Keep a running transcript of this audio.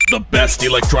The best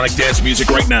electronic dance music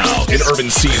right now in Urban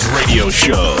C's radio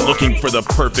show. Looking for the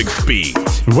perfect beat.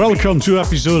 Welcome to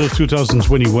episode of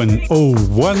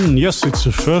 2021-01. Yes, it's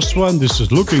the first one. This is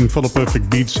Looking for the Perfect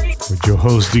Beats with your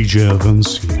host DJ Urban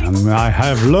C. And I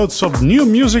have lots of new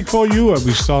music for you. And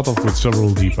we start off with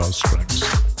several deep house tracks.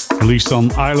 Released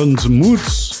on Island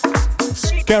Moods.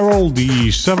 It's Carol the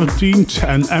 17th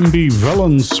and MB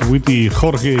Valens with the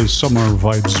Jorge Summer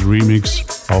Vibes remix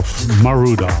of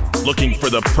Maruda. Looking for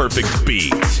the perfect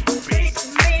beat.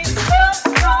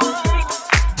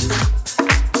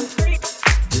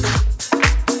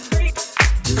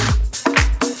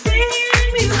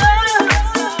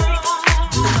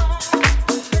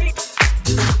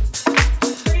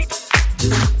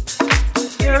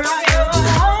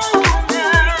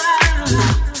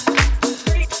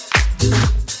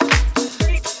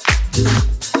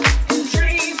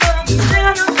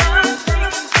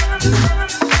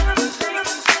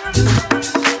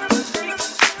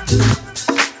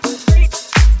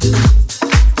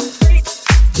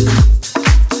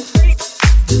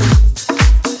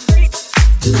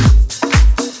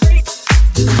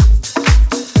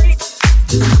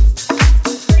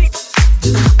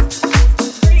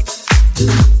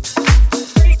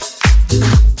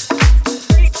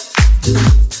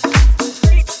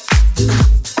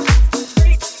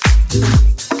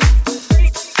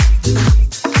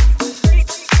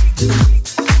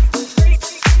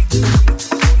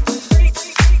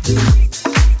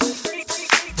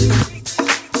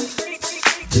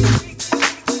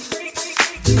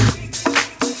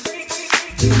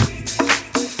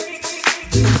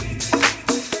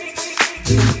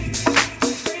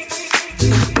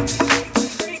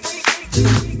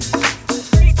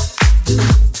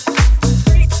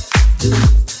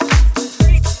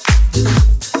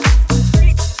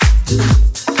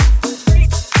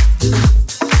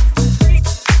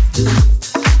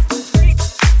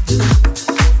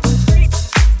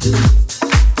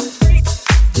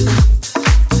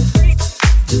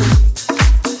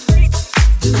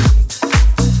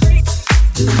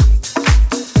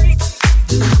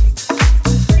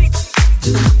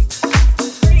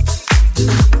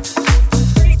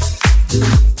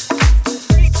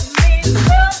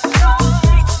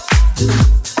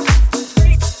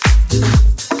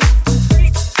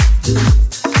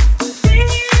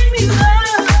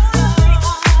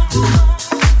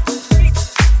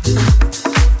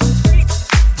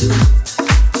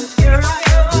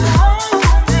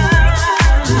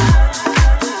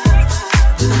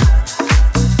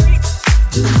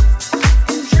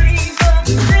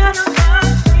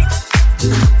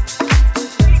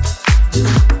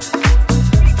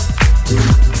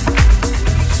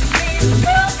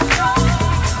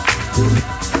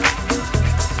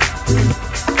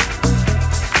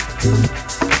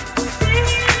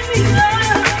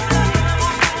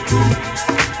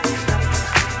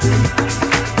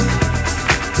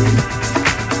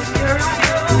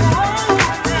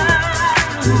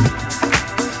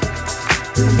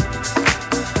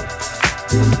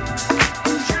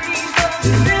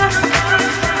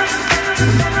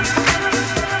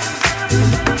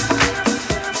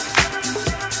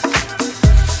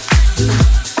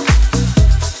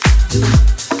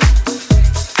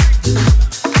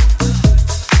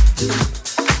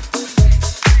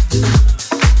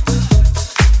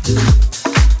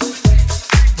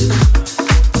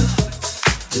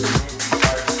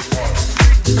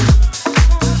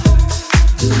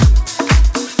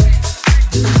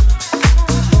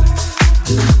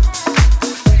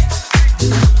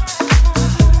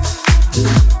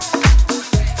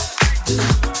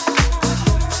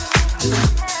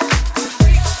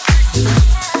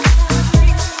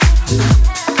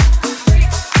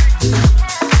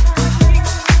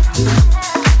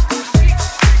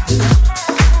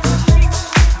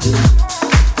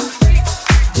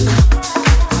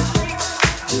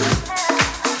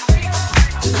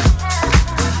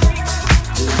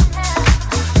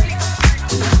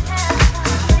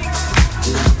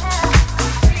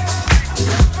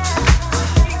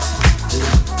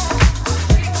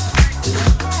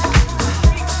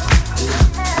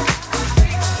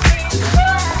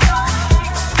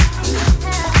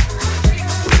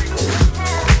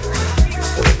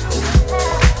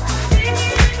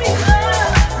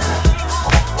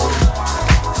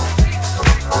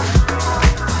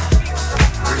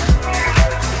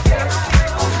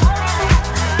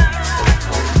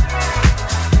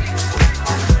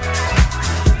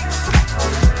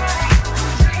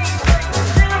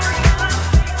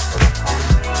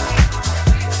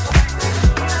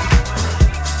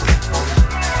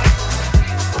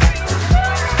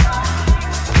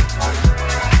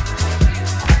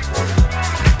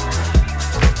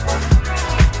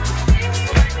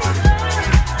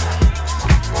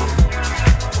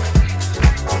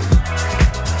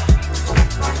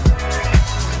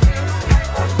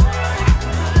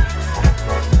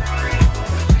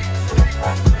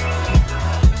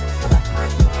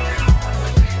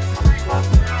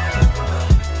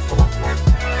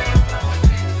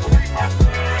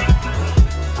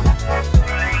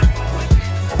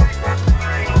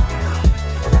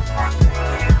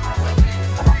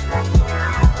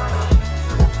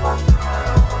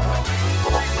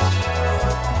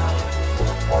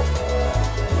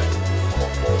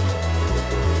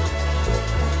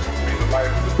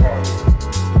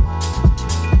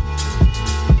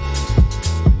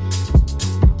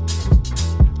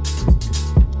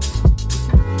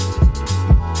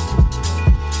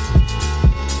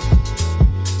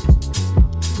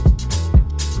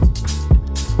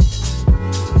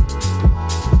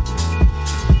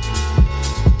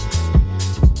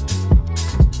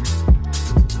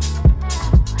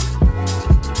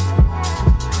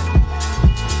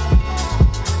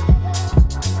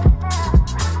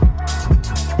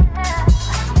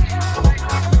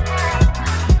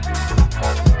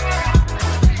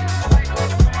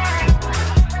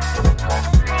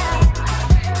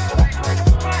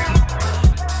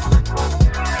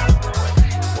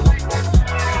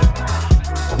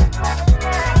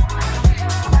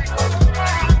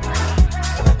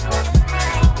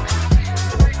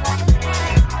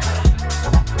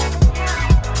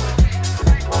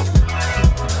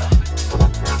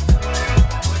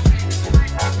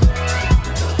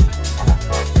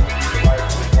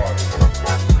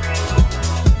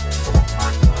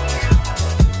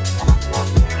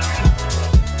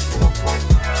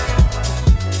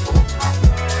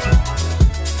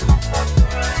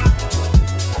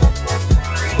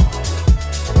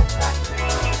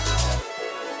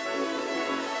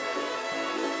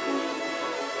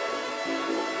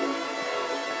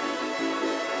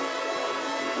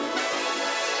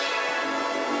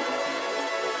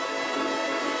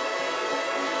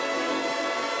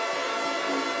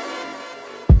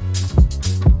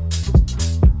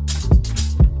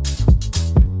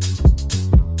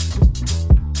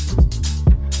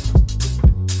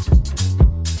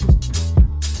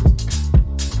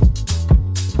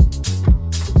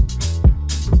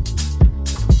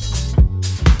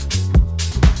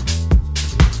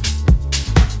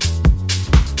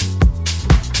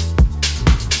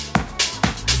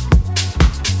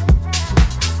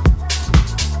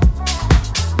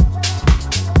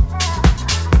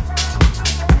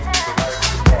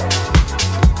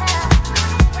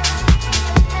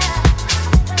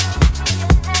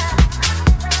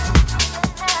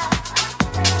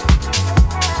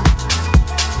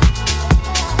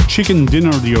 Chicken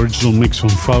Dinner, the original mix from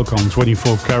Falcon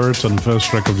 24 Karat, and the first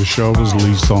track of the show was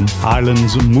released on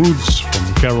Islands Moods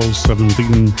from Carol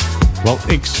 17. Well,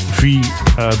 XVII,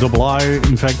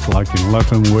 in fact, like in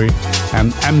Latin way,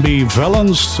 and MB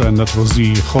Valence, and that was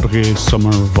the Jorge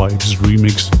Summer Vibes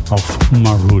remix of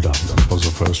Maruda. That was the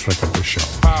first track of the show.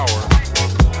 Power.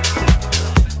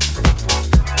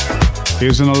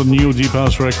 Here's another new deep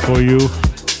house track for you.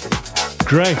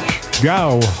 Greg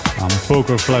Gao on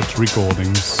Poker Flat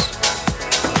Recordings.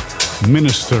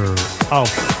 Minister of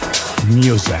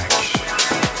Music.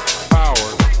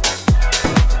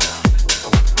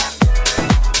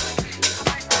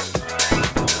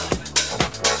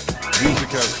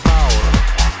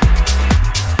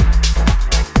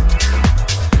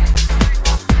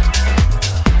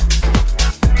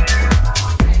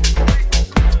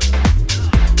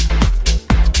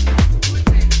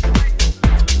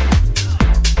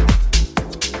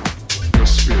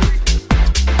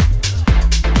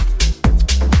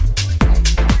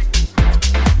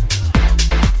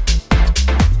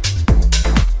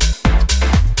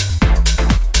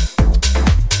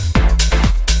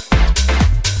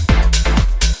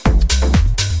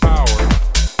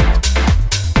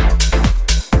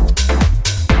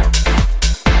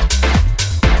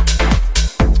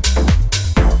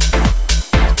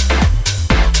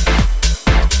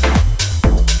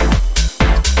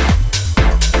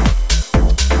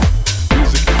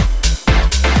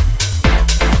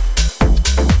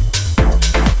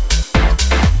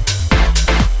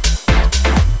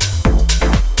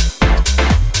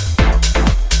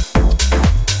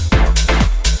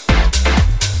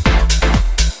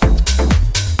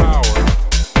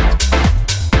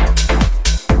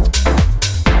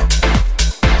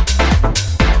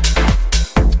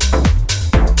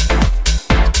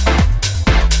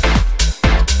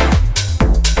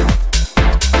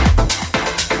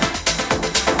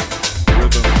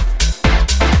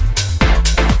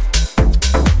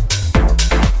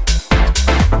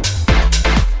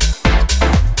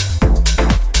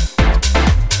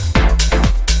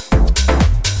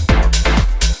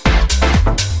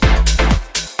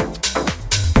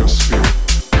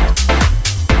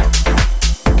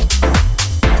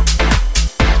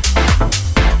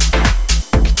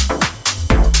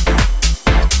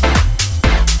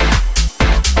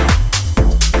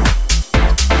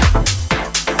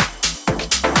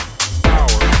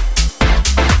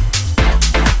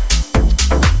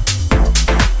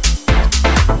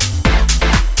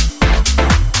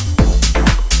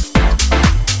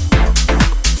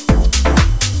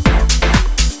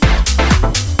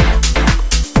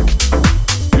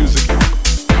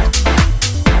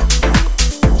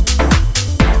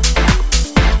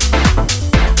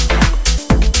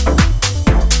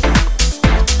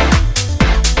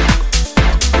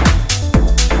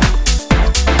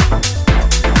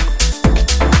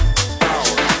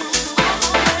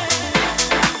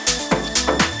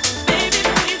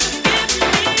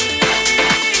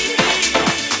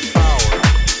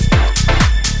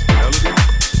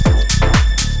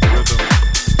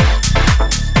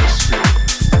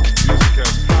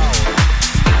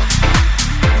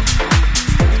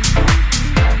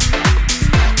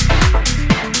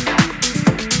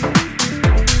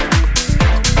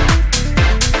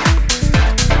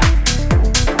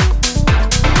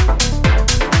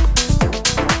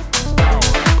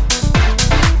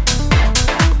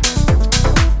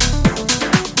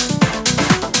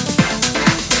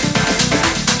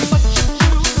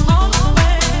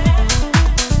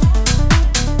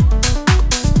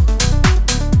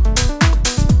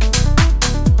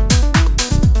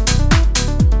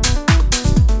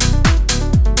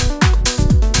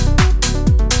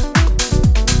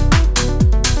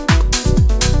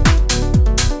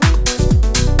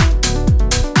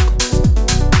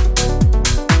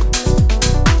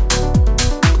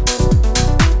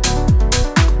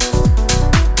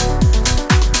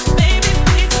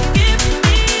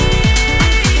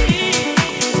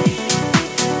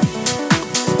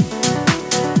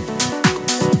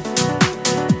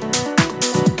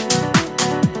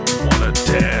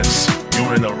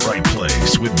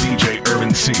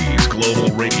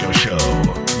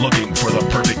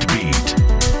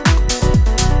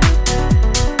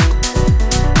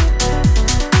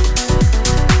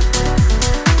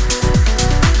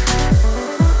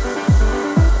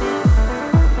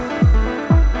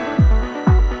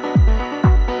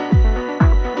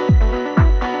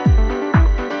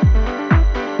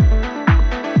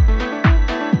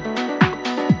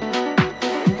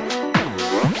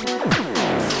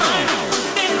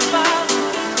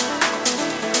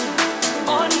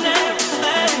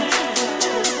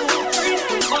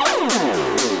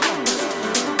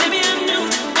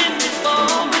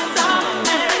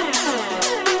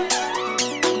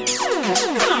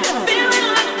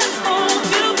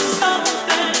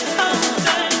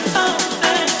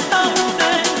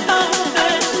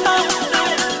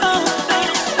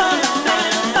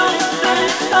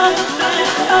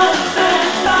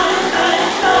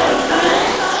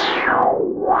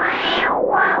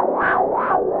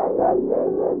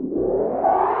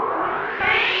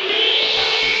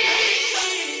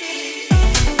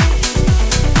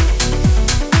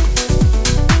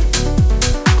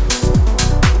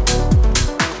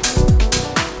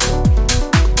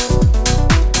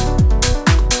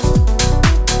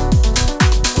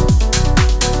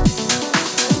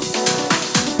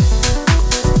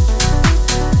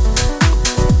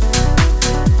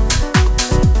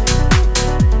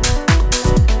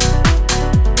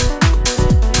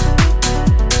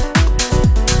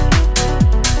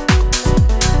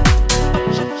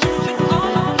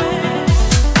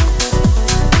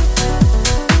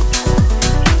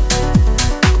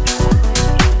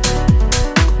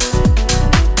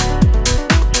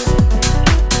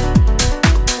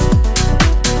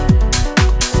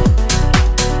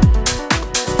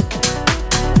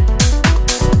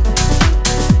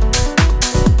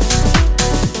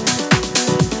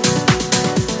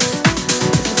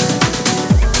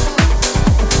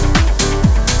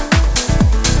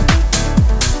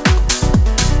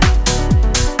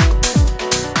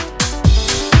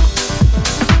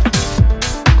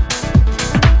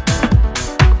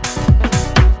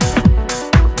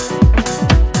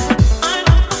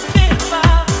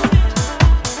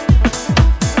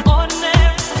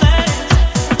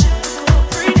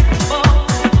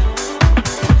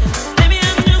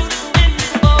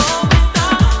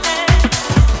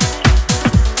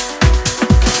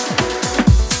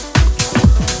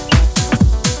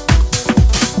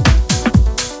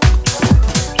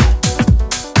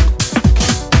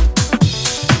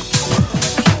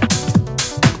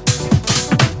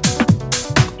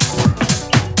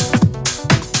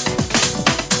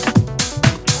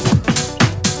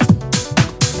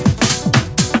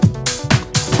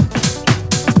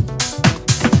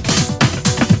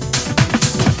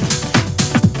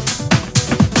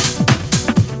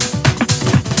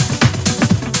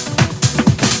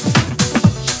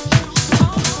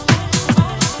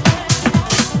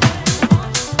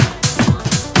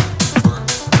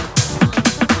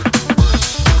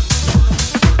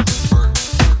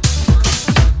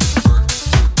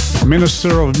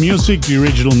 Minister of Music, the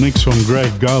original mix from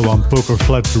Greg Gow on Poker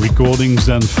Flat Recordings,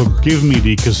 then Forgive Me,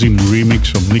 the Kazim remix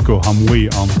from Nico Hamwe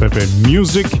on Pepe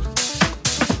Music.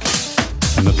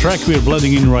 And the track we're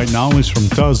blending in right now is from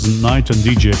Thousand Night and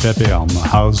DJ Pepe on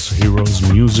House Heroes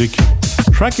Music.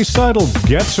 The track is titled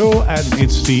Ghetto and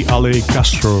it's the Ale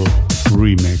Castro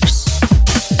remix.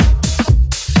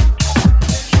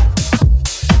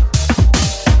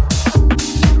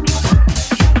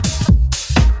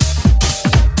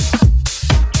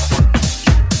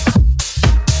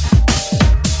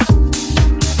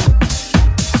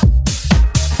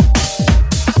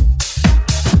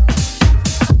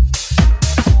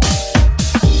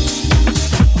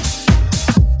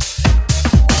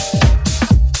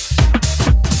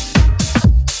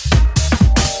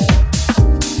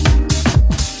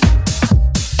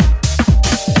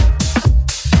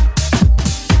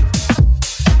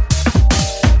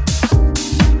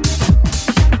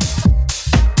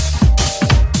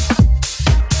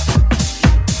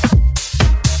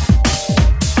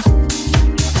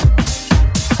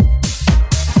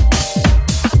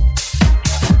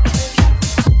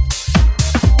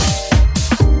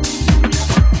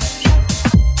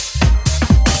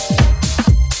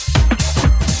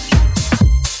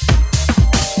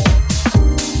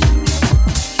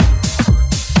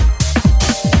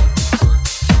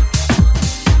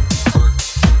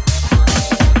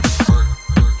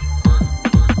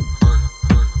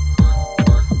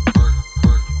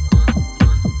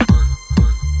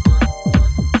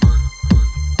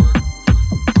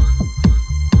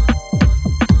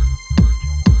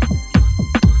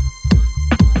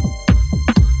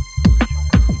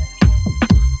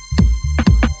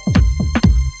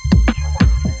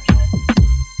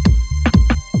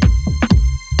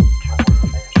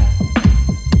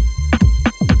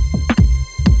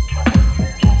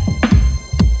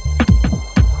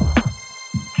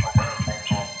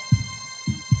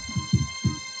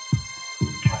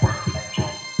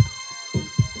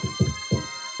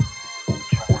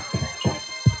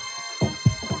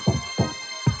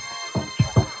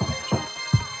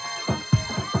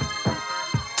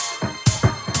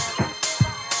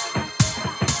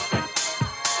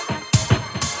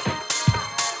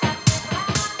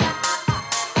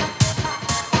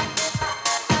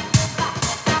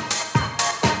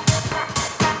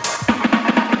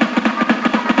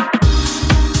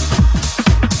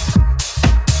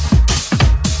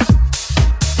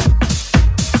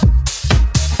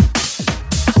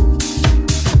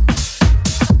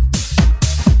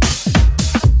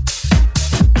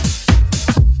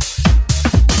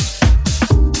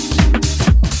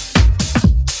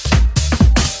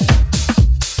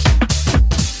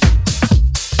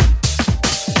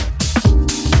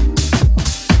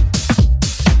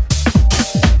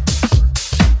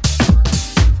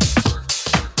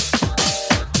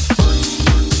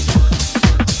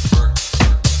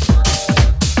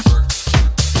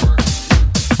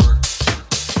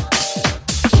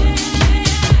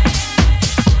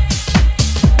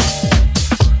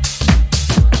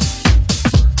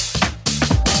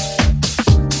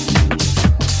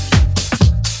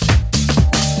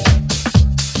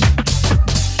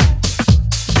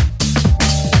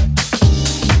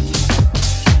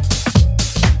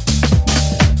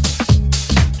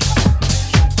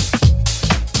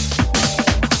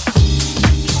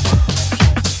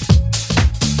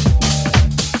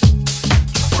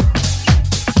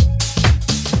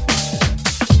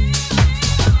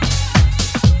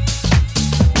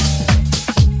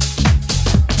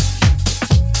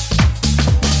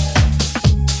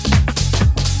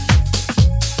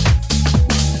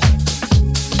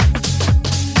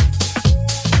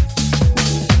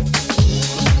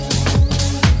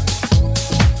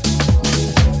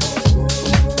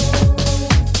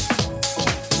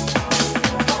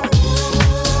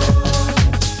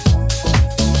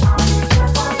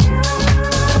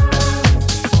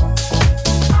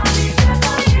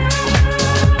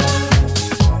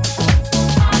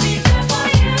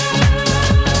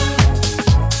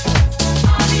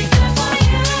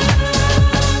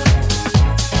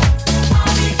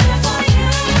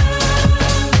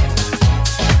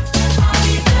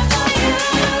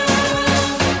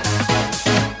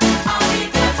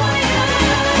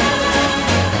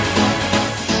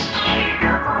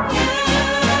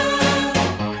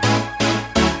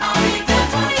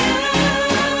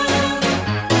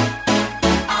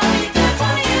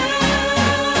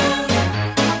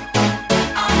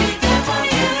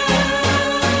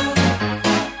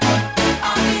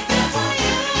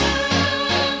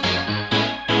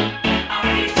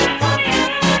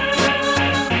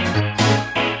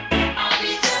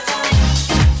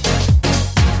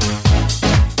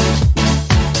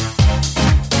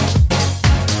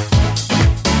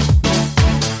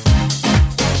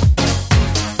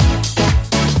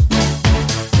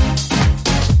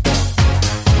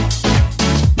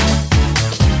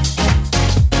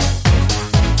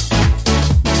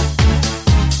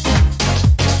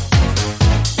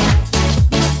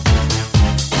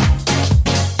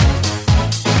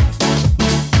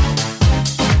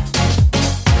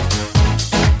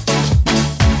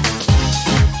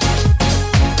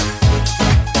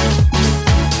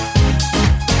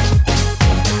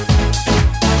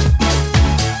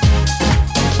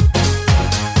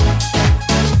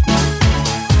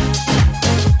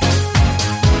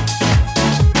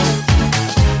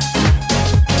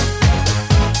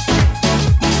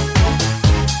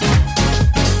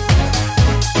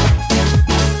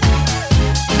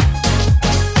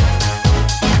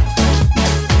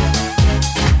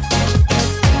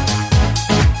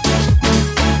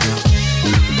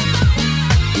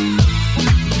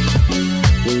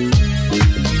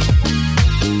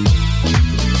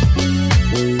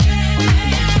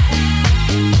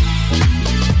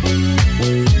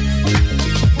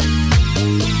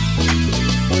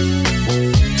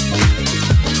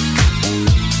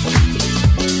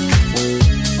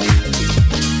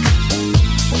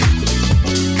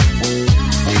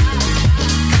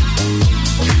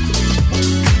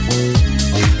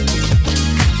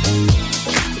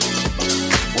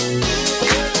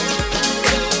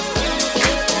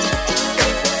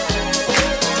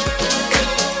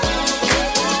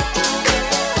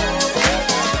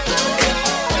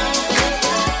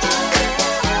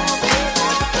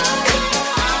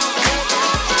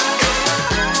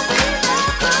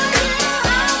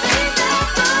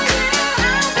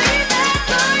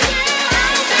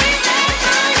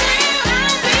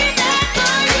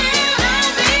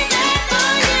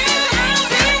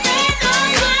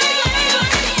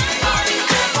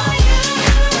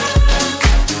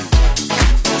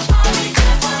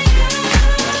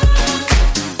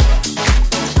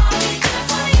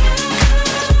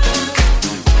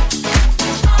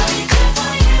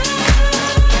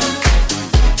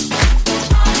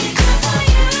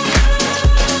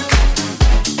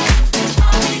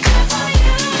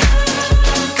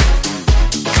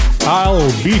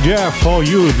 Be There For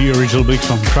You, the original mix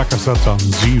from Krakasat on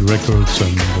Z Records,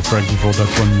 and the track before that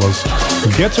one was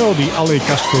Ghetto, the Ale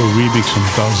Castro remix from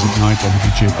 2009 on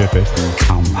DJ Pepe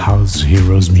on House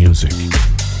Heroes Music.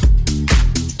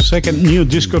 Second new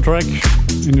disco track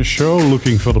in the show,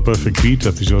 Looking for the Perfect Beat,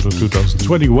 episode of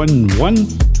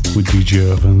 2021-1 with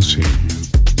DJ Irvin C.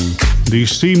 The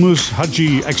Steamus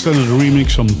Haji extended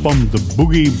remix on Pump the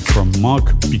Boogie from Mark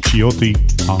Picciotti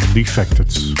on Defected.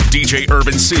 DJ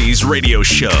Irvin C's radio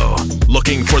show,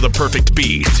 Looking for the Perfect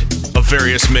Beat, a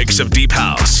various mix of deep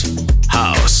house,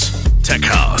 house, tech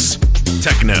house,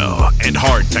 techno, and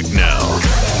hard techno.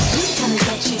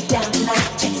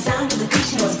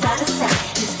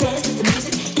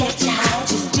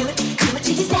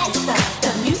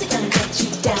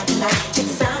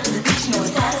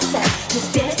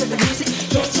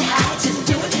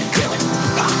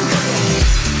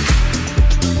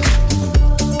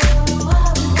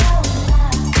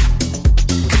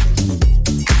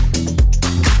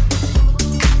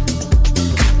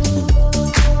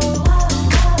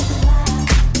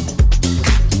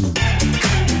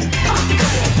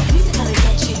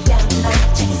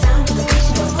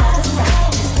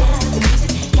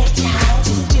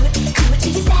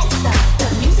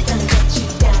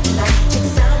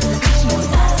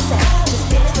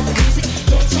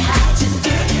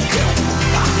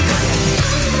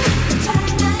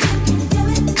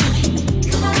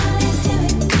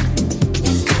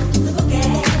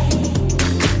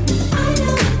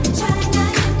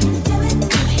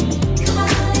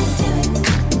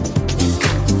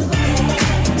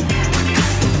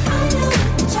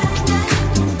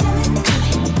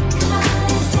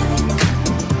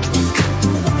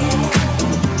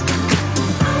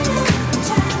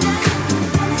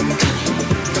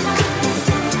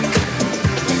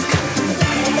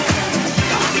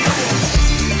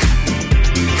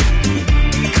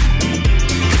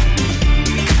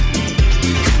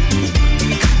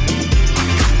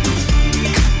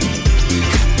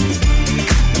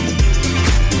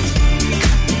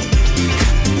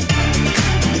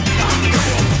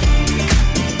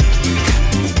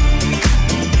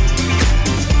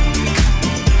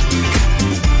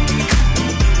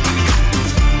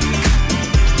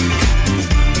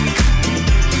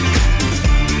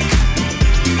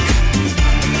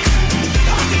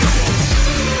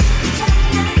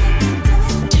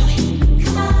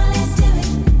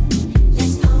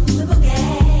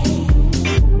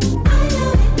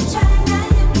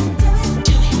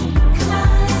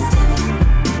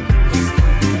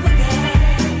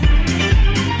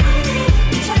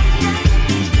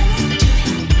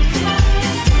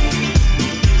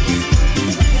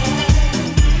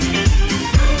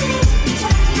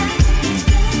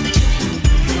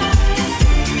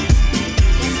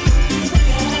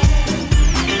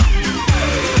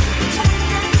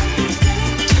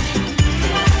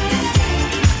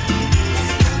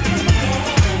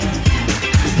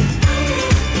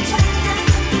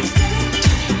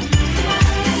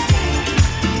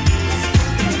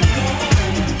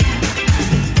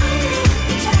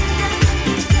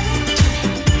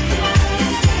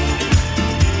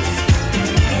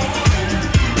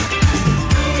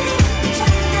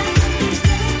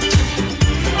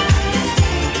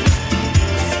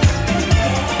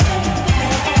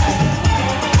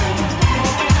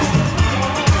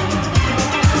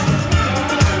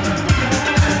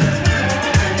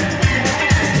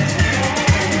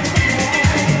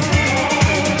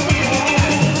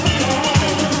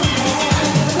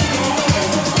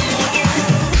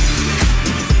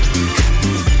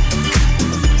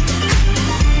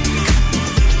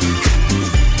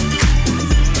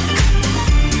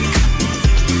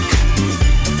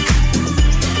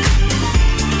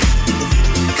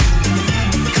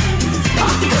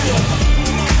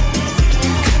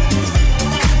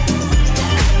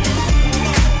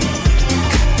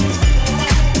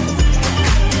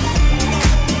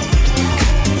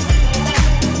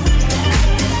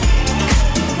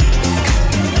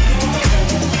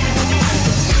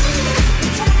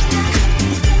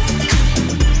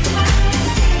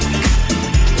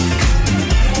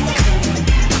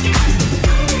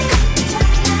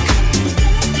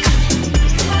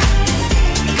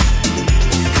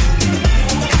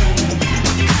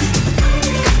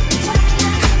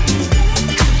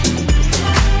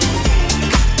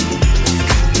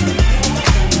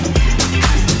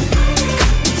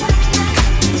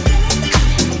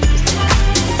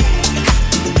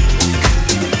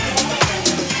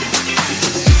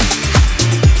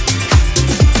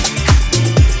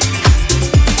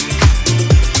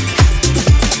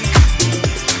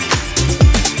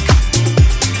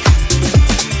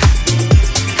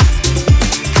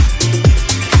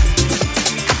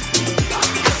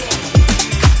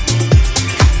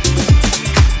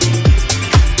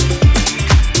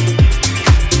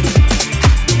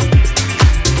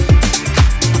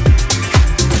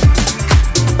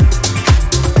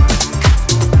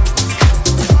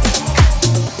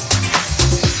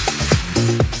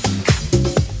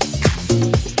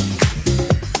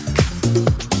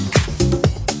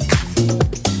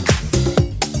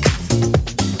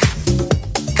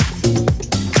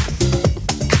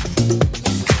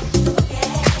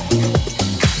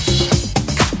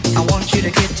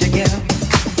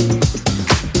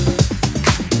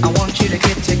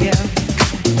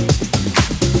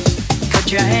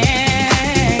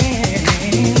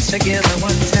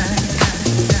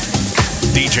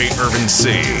 DJ Irvin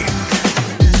C.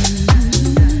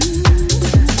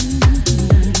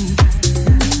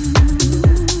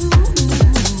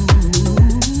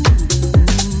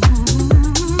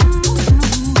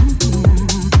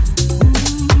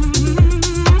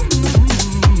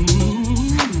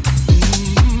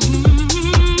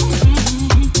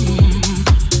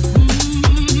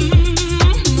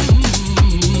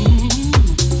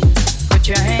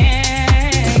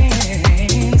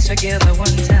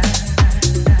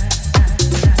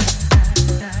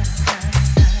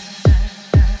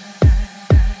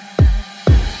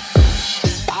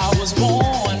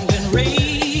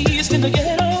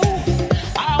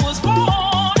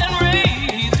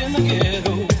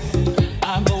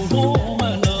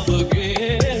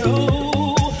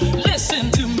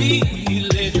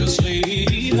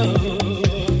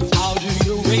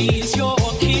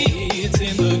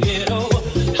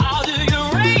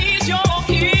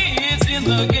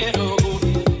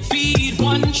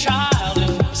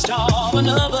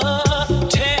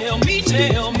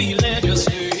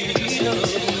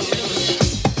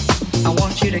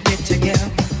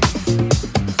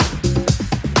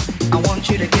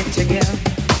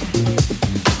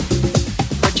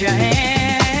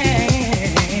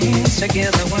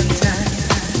 Together one time.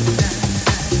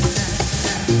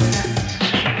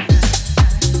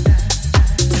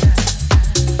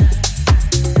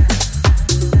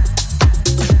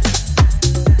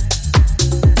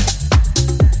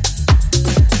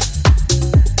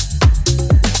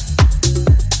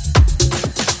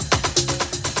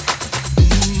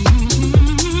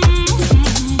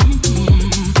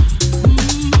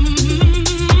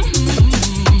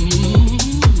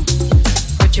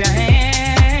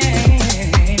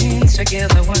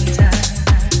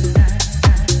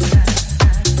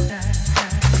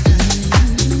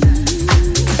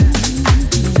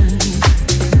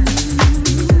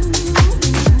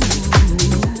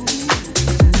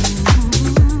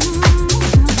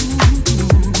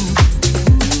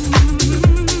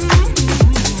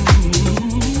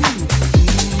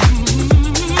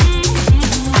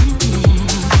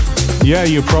 Yeah,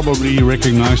 you probably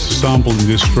recognize the sample in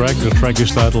this track. The track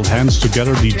is titled Hands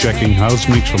Together, the Jacking House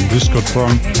mix from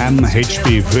Discotron and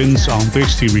HP Vince on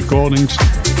Tasty Recordings.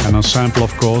 And a sample,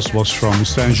 of course, was from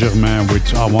Saint Germain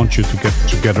with I Want You to Get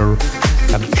Together.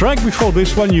 And the track before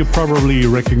this one, you probably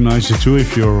recognize it too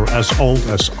if you're as old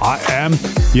as I am.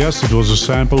 Yes, it was a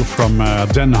sample from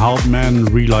Dan Hartman,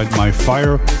 Relight My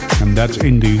Fire. And that's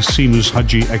in the Seamus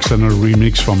Haji extended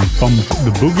remix from Pump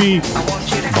the Boogie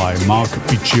by Mark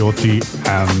Picciotti,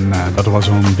 and that was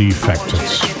on Defected.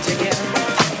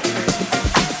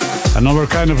 Another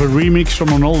kind of a remix from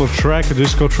an older track, a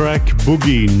disco track,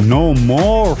 Boogie No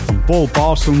More from Paul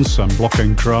Parsons and Block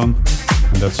and Crown.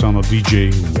 And that's on a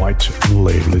DJ White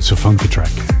label. It's a funky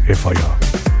track, if I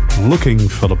are looking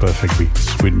for the perfect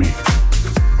beats with me.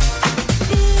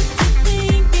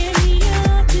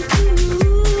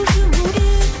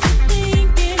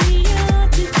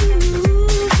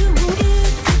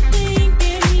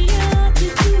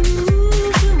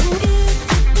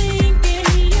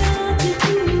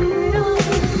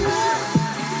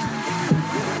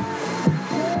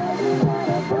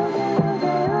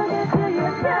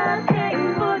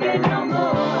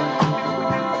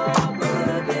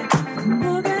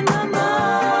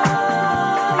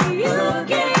 You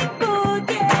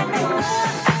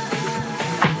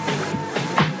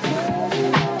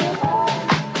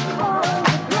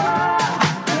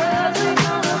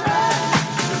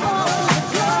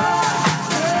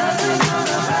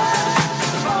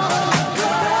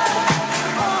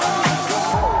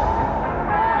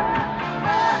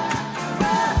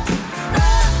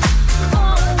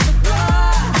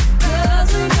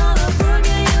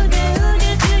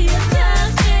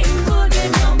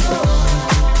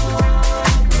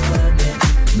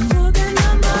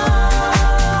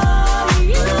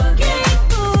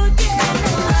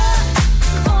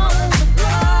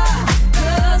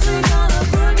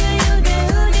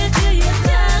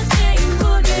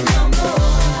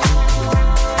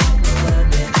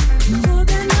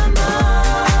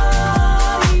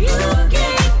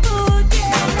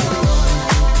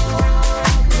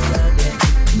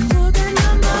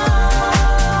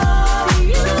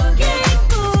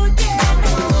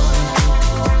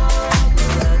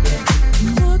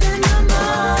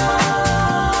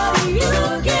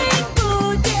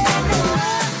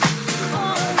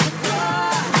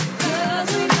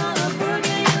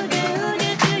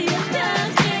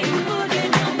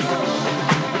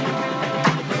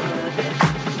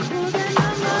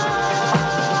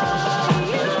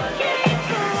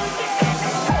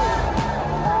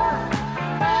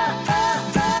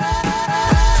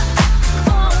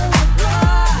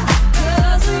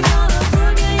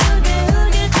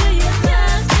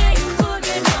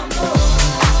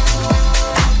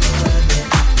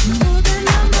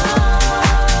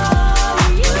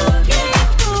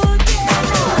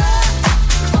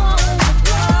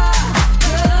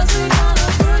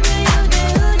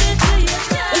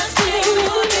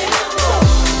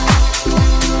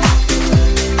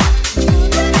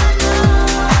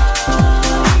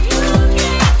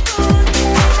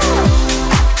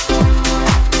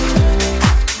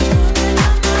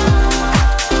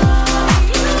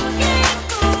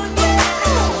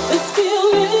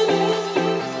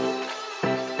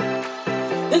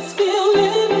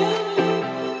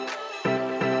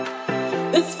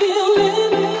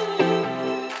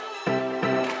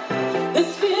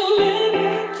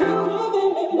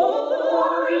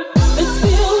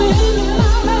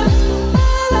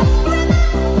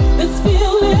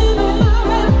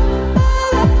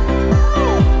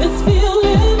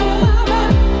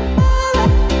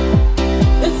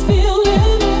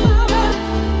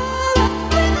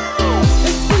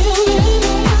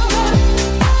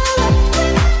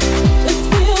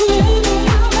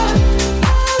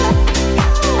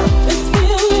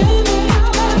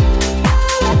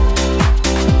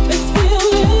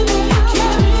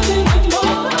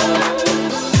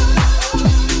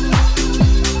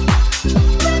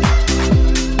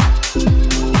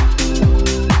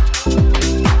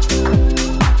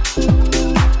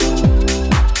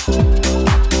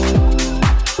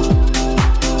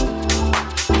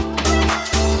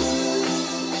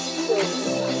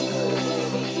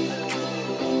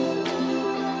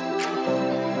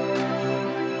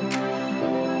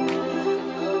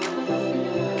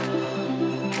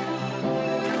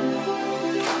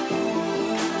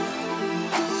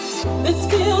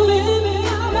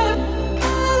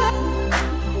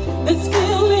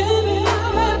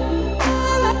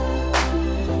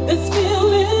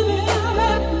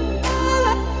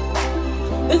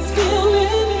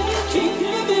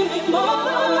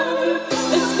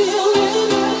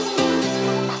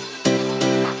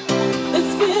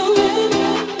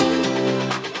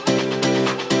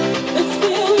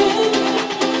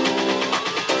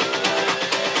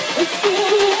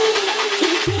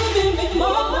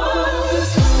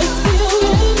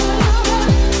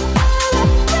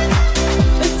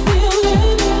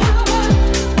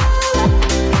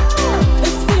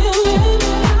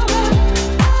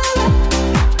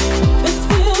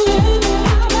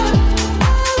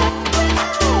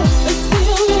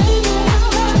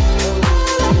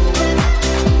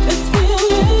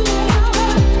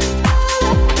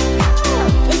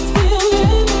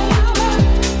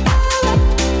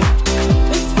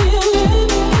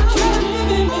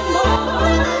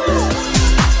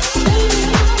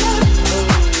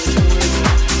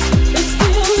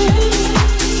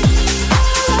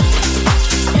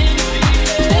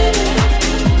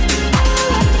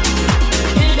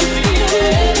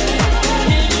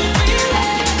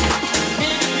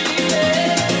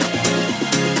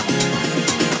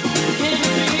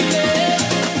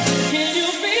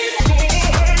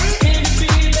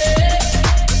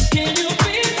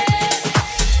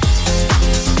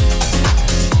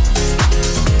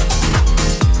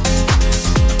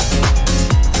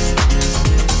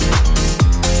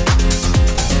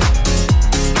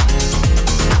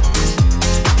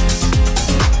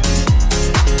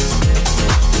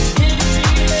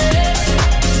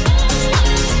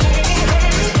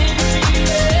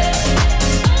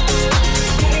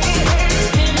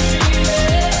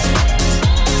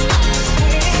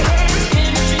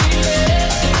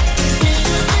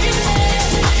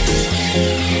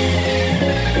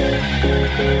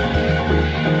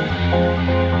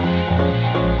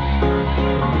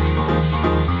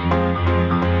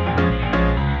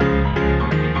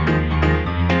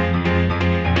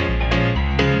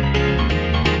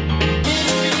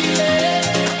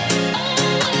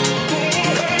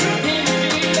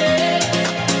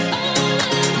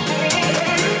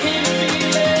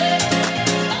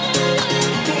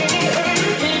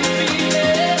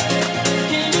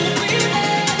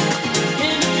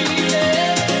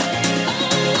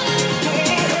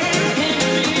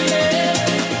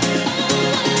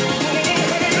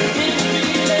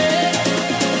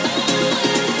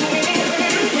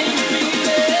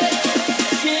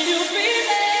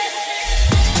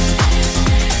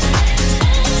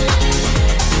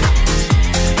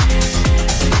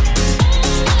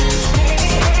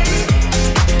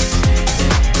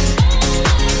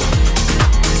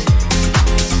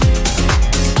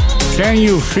Can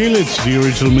You Feel It? The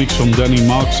original mix from Danny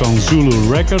Marks on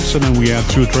Zulu Records, and then we had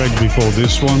two tracks before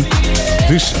this one.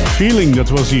 This Feeling,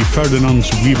 that was the Ferdinand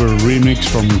Weber remix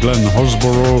from Glenn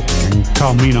Horsborough and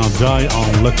Carmina Dye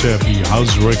on Let There Be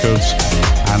House Records,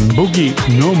 and Boogie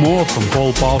No More from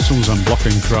Paul Parsons and Block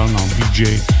and Crown on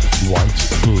BJ White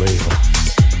label.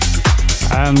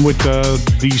 And with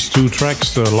these two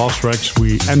tracks, the last tracks,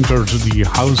 we entered the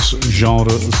house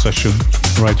genre session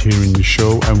right here in the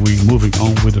show, and we're moving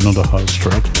on with another house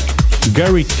track.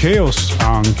 Gary Chaos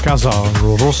and Casa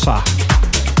Rosa,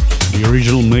 the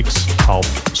original mix of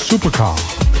Supercar.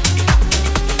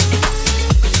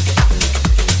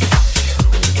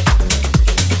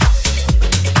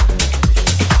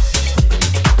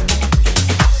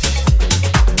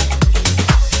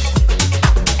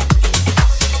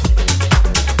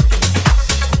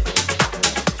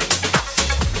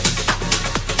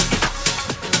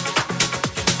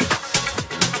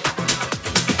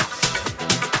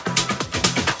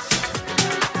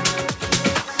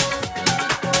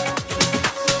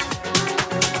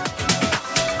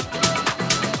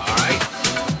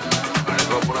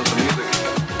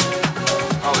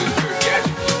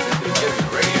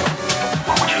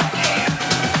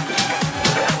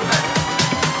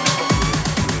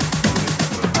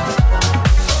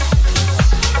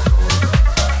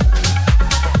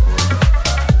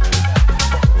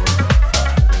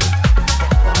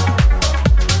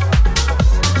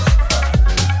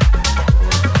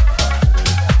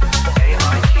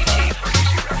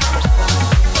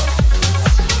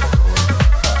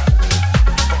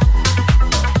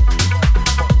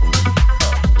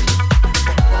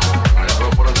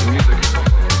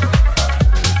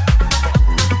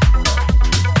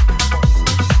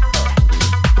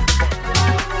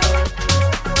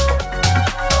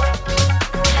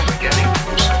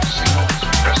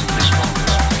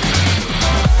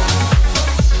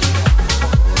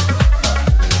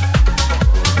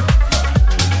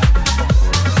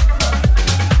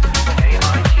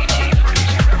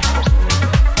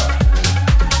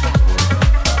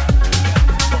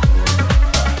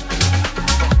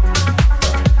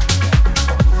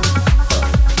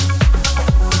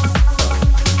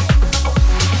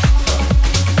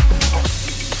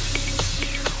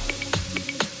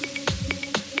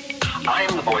 I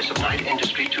am the voice of Night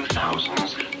Industry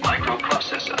 2000's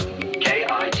microprocessor.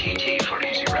 KITT for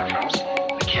easy reference.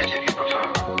 The kit if you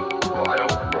prefer. Well, I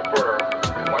don't prefer,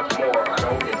 and what's more, I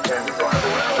don't intend to drive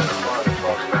around in a car that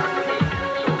talks back to me,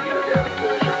 so either damn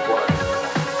fools your blood,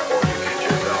 or you get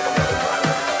yourself another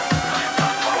pilot.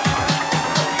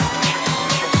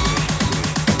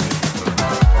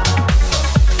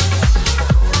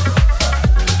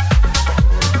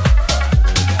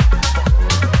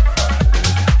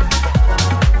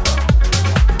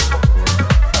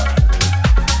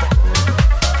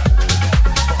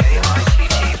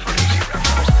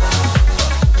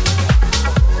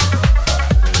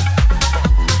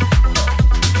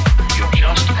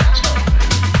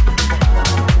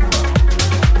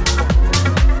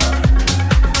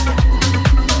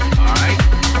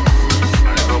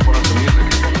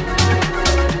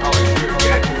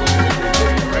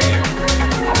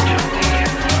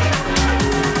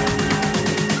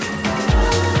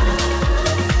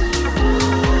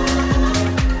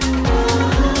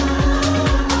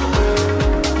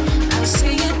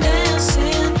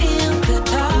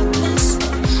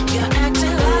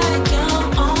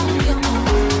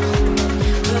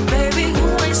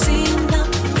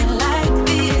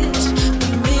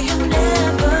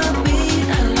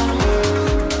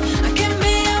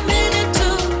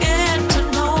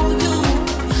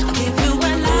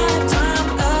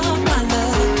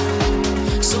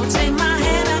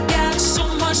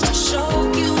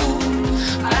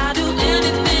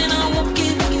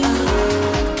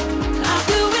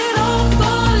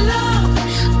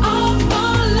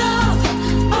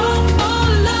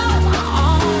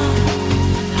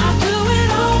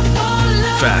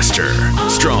 Faster,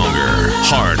 stronger,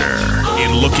 harder.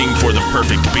 In Looking for the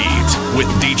Perfect Beat with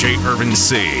DJ Irvin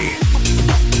C.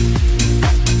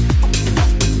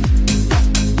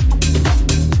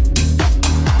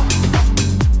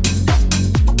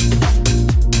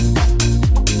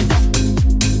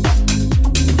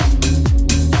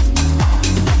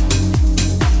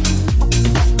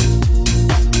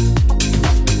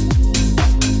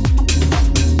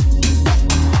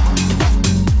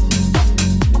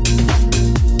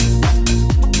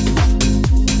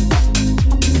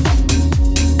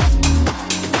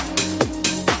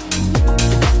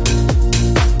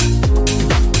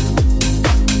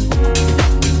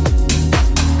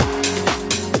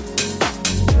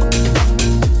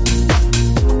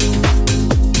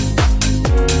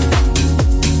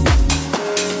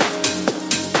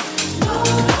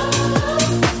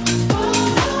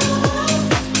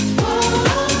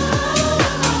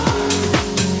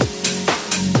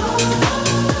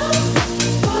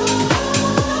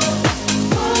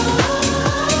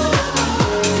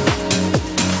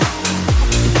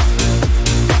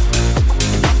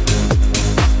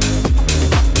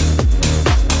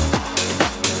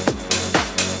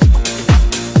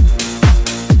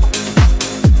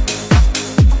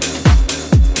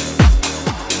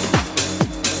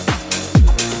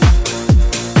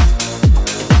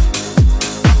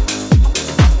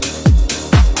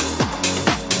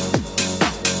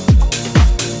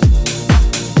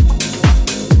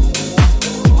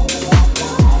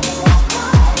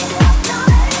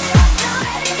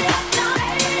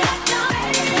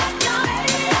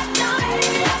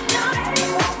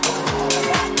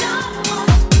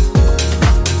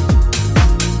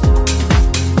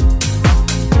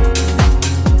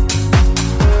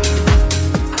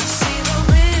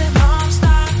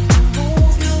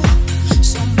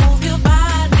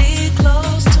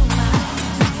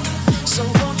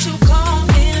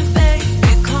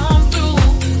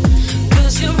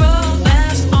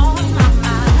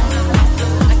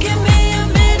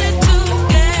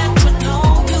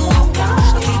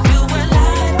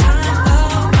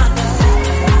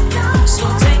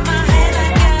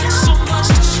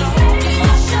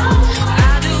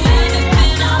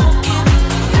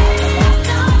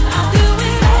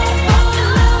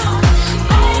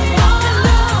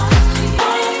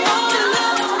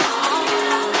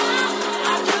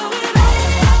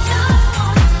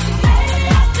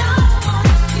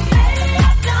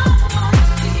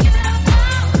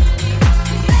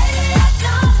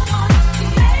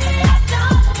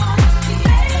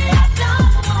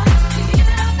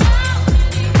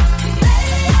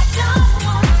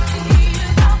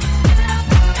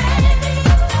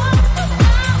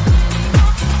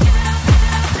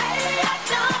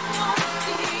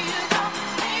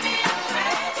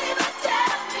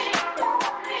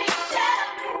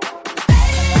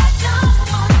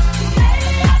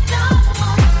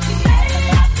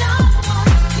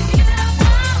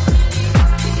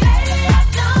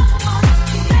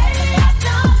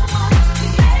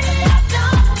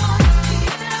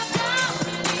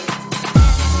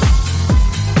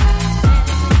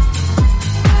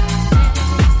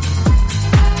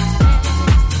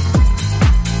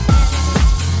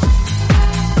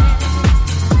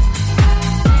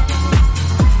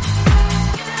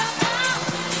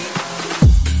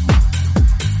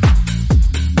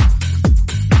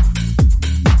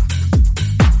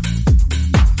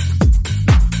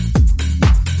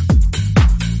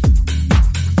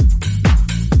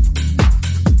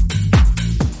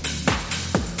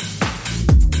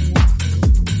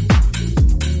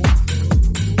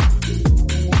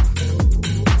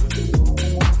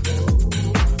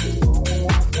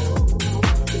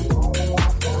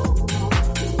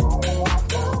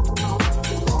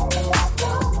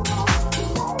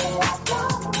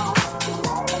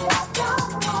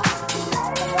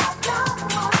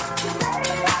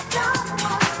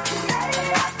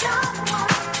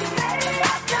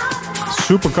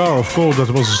 Supercar, of course, that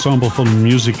was a sample from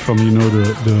music from,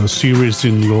 the series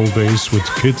in the old days with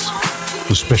kids.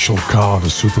 The special car, the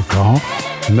supercar.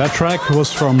 And that track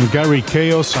was from Gary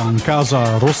Chaos and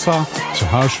Casa Rosa. It's a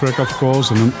house track, of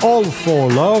course. And then All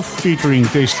For Love featuring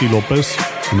Tasty Lopez.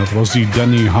 And that was the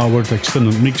Danny Howard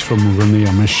extended mix from René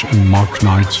Amesh and Mark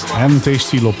Knight. And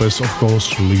Tasty Lopez, of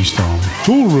course, released on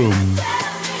Tool Room.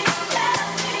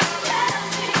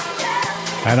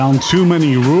 And on Too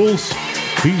Many Rules,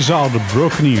 these are the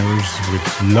Broken Ears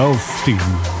with Love Team.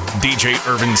 DJ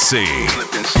Irvin C.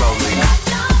 Slipping slowly.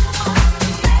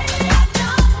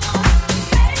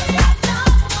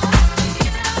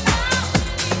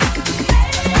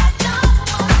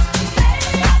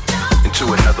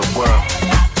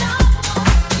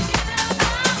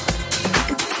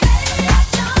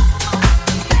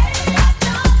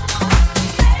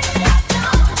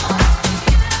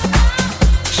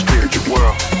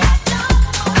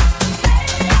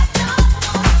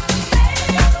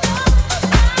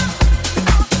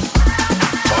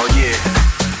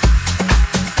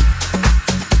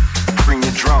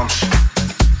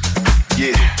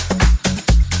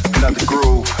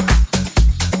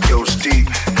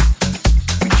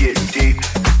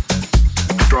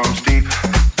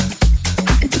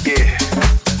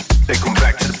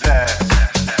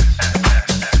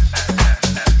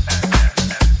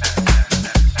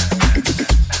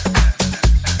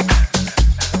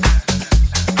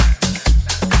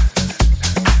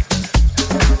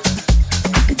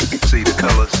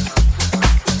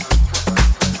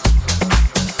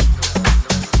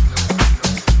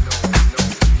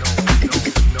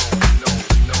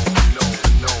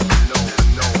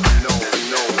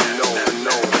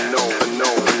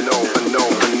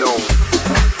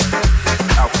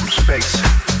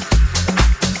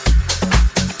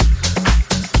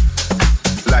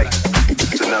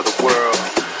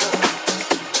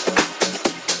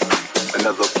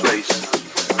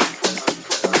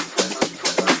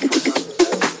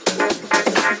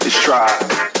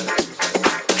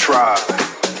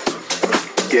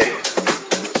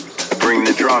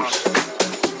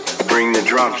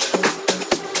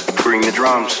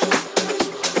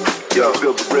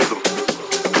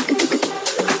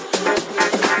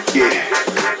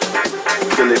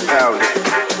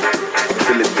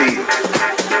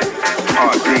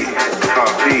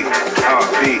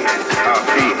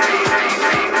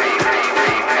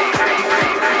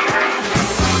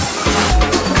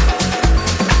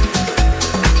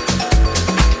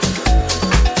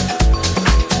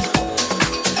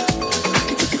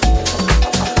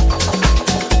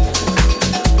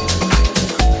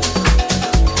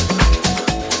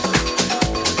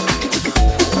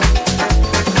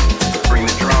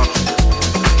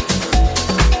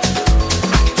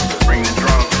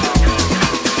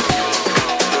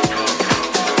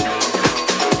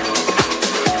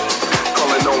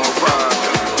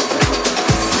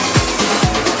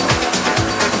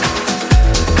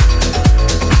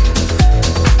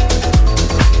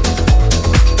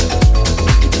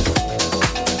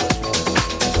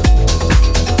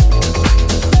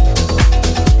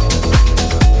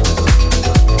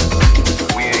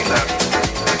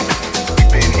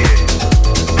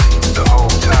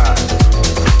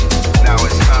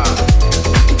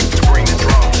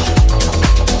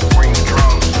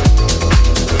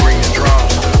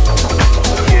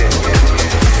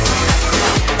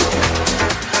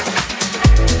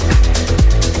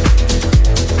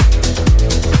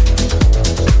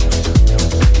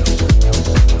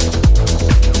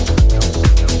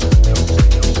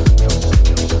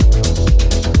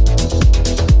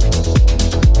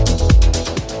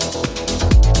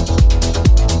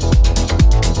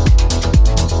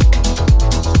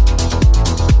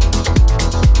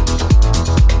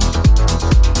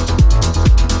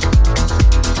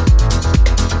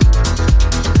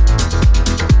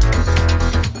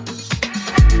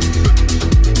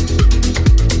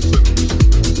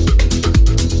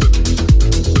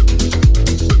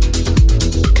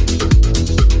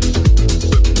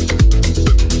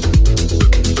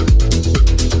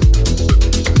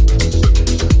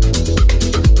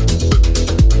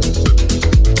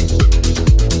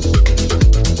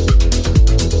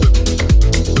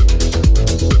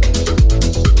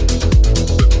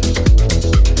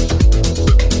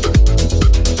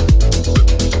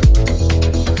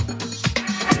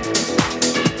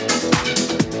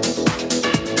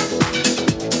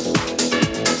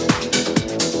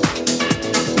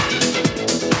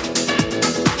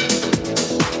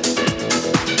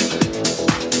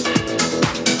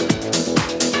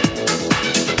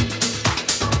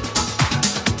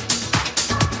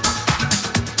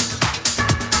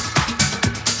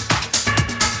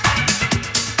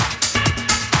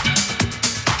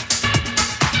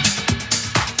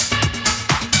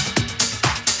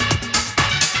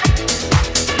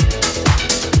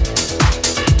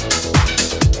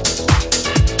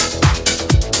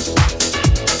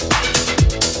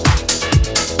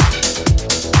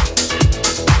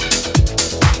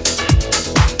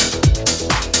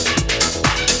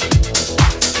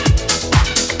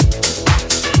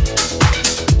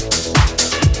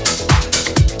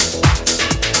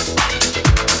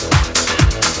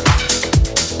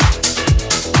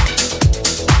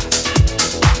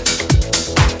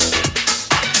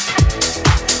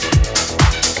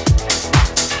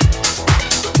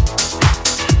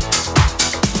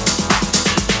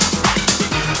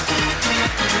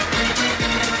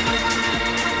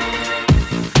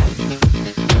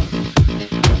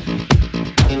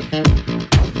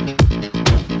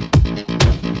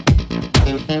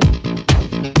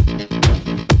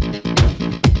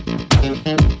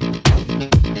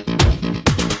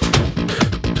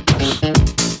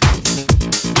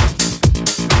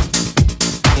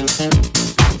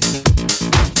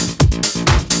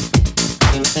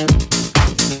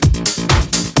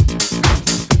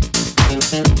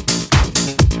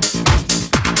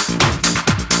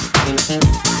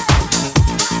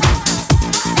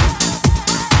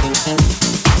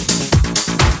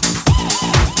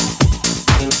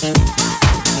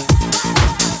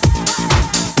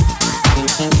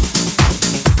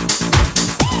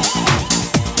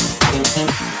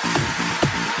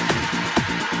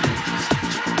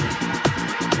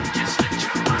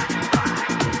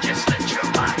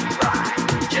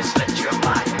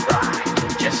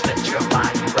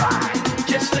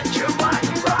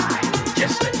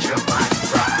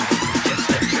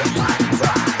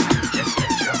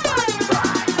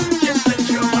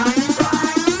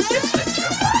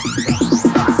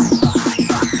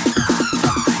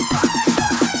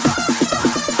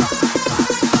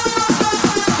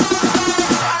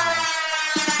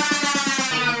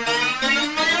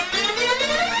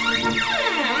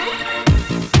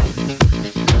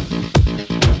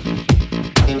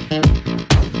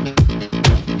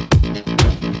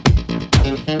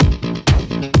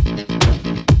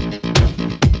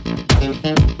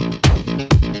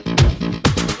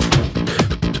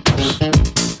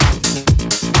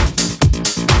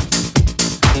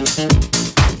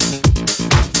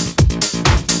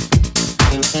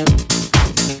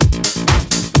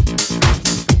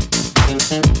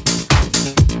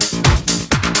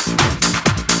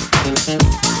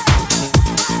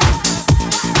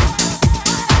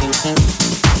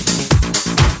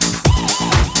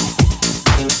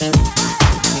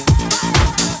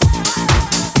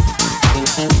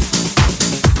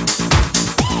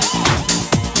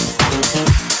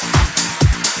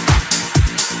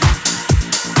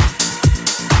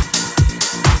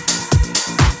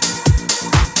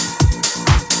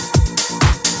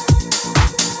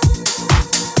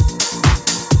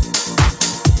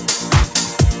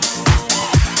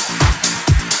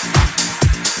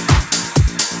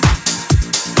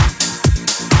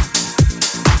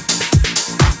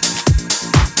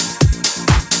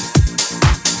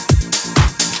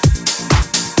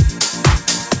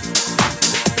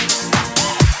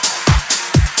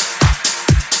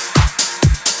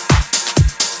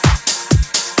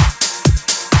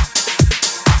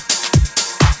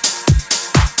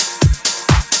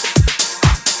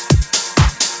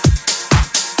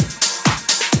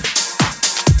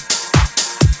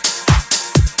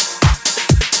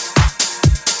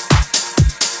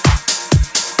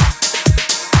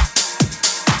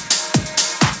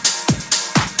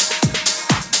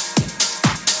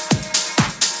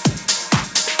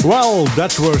 Well,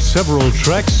 that were several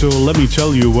tracks, so let me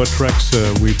tell you what tracks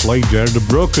we played there. The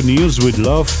Broken Ears with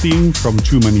Love Theme from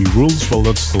Too Many Rules. Well,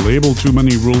 that's the label, Too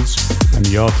Many Rules, and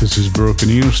the artist is Broken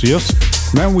Ears, yes.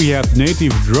 Then we had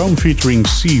Native Drum featuring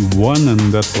C1,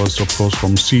 and that was, of course,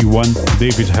 from C1,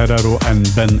 David Herrero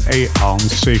and Ben A on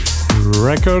Safe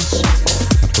Records.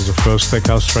 That was the first Tech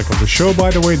House track of the show,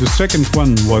 by the way. The second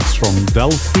one was from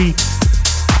Delphi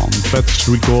on Pets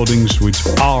Recordings with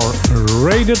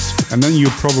R-Rated. And then you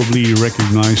probably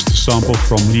recognize the sample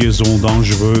from Liaison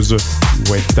Dangereuse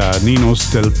with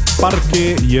Ninos del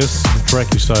Parque. Yes, the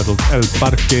track is titled El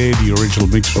Parque, the original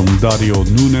mix from Dario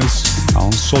Nunes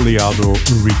on Soleado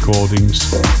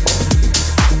Recordings.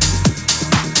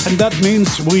 And that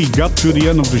means we got to the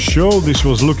end of the show. This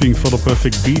was Looking for the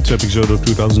Perfect Beat, episode of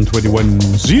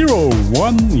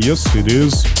 2021-01. Yes, it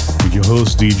is. With your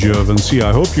host, DJ Vinci.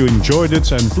 I hope you enjoyed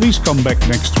it, and please come back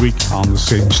next week on the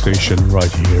same station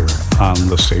right here, on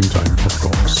the same time, of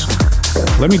course.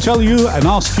 Let me tell you and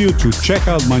ask you to check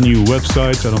out my new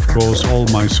website and, of course, all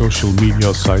my social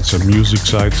media sites and music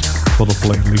sites for the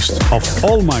playlist of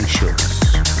all my shows.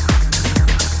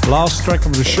 Last track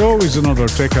of the show is another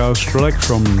Tech House track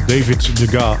from David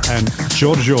Degas and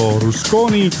Giorgio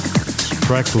Rusconi. It's a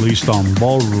track released on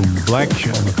Ballroom Black,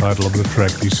 and the title of the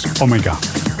track is Omega.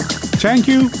 Thank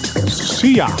you.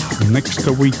 See ya next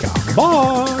week.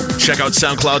 Bye. Check out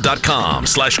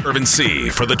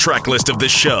SoundCloud.com/IrvinC for the track list of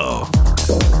this show.